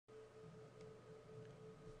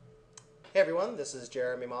Hey everyone, this is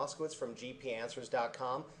Jeremy Moskowitz from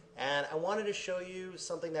Gpmc.com, and I wanted to show you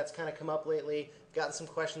something that's kind of come up lately. I've gotten some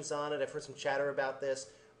questions on it, I've heard some chatter about this,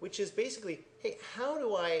 which is basically, hey, how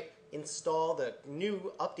do I install the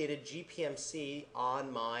new updated Gpmc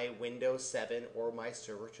on my Windows 7 or my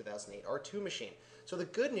Server 2008 R2 machine? So the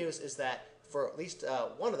good news is that for at least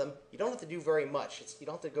one of them, you don't have to do very much. You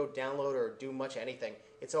don't have to go download or do much anything.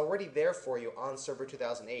 It's already there for you on Server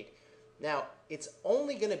 2008. Now, it's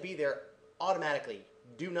only going to be there automatically,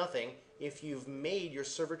 do nothing, if you've made your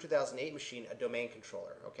Server 2008 machine a domain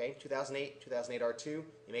controller. Okay, 2008, 2008 R2, you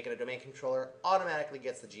make it a domain controller, automatically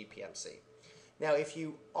gets the Gpmc. Now, if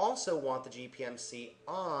you also want the Gpmc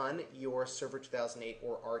on your Server 2008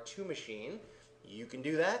 or R2 machine, you can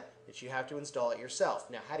do that, but you have to install it yourself.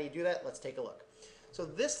 Now, how do you do that? Let's take a look. So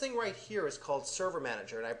this thing right here is called Server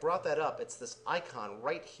Manager, and I brought that up. It's this icon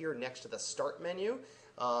right here next to the Start menu.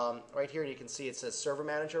 Right here, you can see it says Server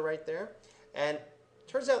Manager right there. And it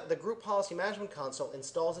turns out the Group Policy Management Console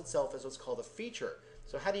installs itself as what's called a feature.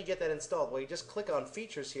 So how do you get that installed? Well, you just click on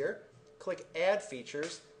Features here, click Add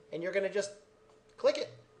Features, and you're going to just click it.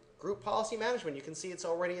 Group Policy Management, you can see it's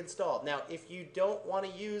already installed. Now, if you don't want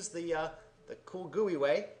to use the cool GUI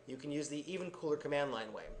way, you can use the even cooler command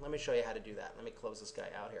line way. Let me show you how to do that. Let me close this guy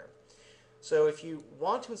out here. So if you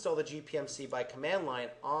want to install the Gpmc by command line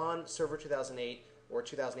on Server 2008 or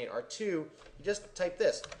 2008 R2, you just type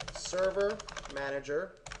this, Server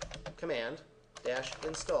Manager command dash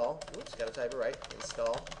install, oops, got to type it right,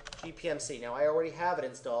 install Gpmc. Now I already have it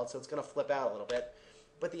installed, so it's going to flip out a little bit,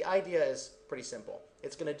 but the idea is pretty simple.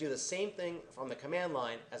 It's going to do the same thing from the command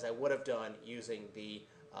line as I would have done using the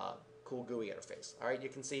cool GUI interface. All right, you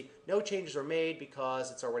can see no changes are made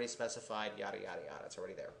because it's already specified, yada, yada, yada, it's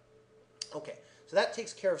already there. Okay, so that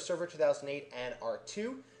takes care of Server 2008 and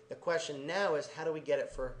R2. The question now is, how do we get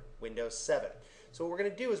it for Windows 7? So what we're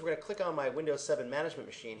going to do is we're going to click on my Windows 7 management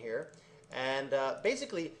machine here, and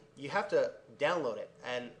basically you have to download it.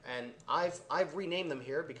 And I've renamed them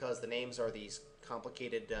here because the names are these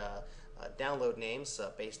complicated download names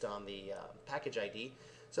based on the package ID.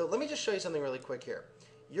 So let me just show you something really quick here.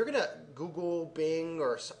 You're going to Google, Bing,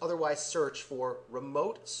 or otherwise search for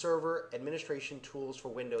Remote Server Administration Tools for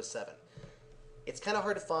Windows 7. It's kind of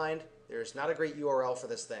hard to find. There's not a great URL for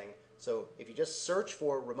this thing. So if you just search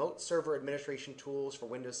for Remote Server Administration Tools for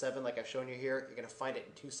Windows 7 like I've shown you here, you're going to find it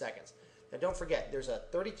in 2 seconds. Now don't forget, there's a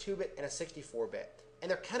 32-bit and a 64-bit. And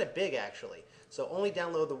they're kind of big actually. So only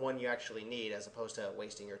download the one you actually need as opposed to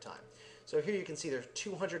wasting your time. So here you can see there's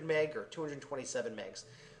 200 meg or 227 megs.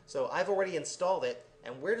 So I've already installed it.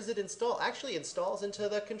 And where does it install? Actually, it installs into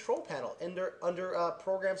the control panel under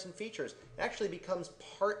Programs and Features. It actually becomes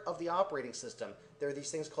part of the operating system. There are these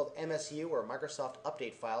things called MSU or Microsoft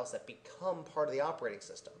Update files that become part of the operating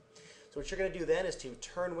system. So what you're going to do then is to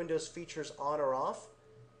turn Windows features on or off.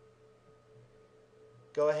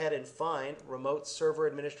 Go ahead and find Remote Server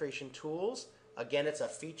Administration Tools. Again, it's a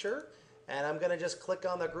feature. And I'm going to just click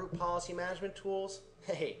on the Group Policy Management Tools.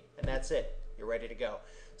 Hey, and that's it. You're ready to go.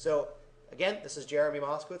 So again, this is Jeremy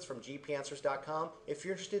Moskowitz from Gpanswers.com. If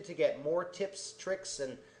you're interested to get more tips, tricks,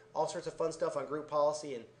 and all sorts of fun stuff on group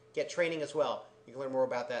policy and get training as well, you can learn more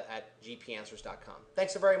about that at Gpanswers.com.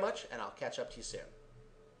 Thanks so very much, and I'll catch up to you soon.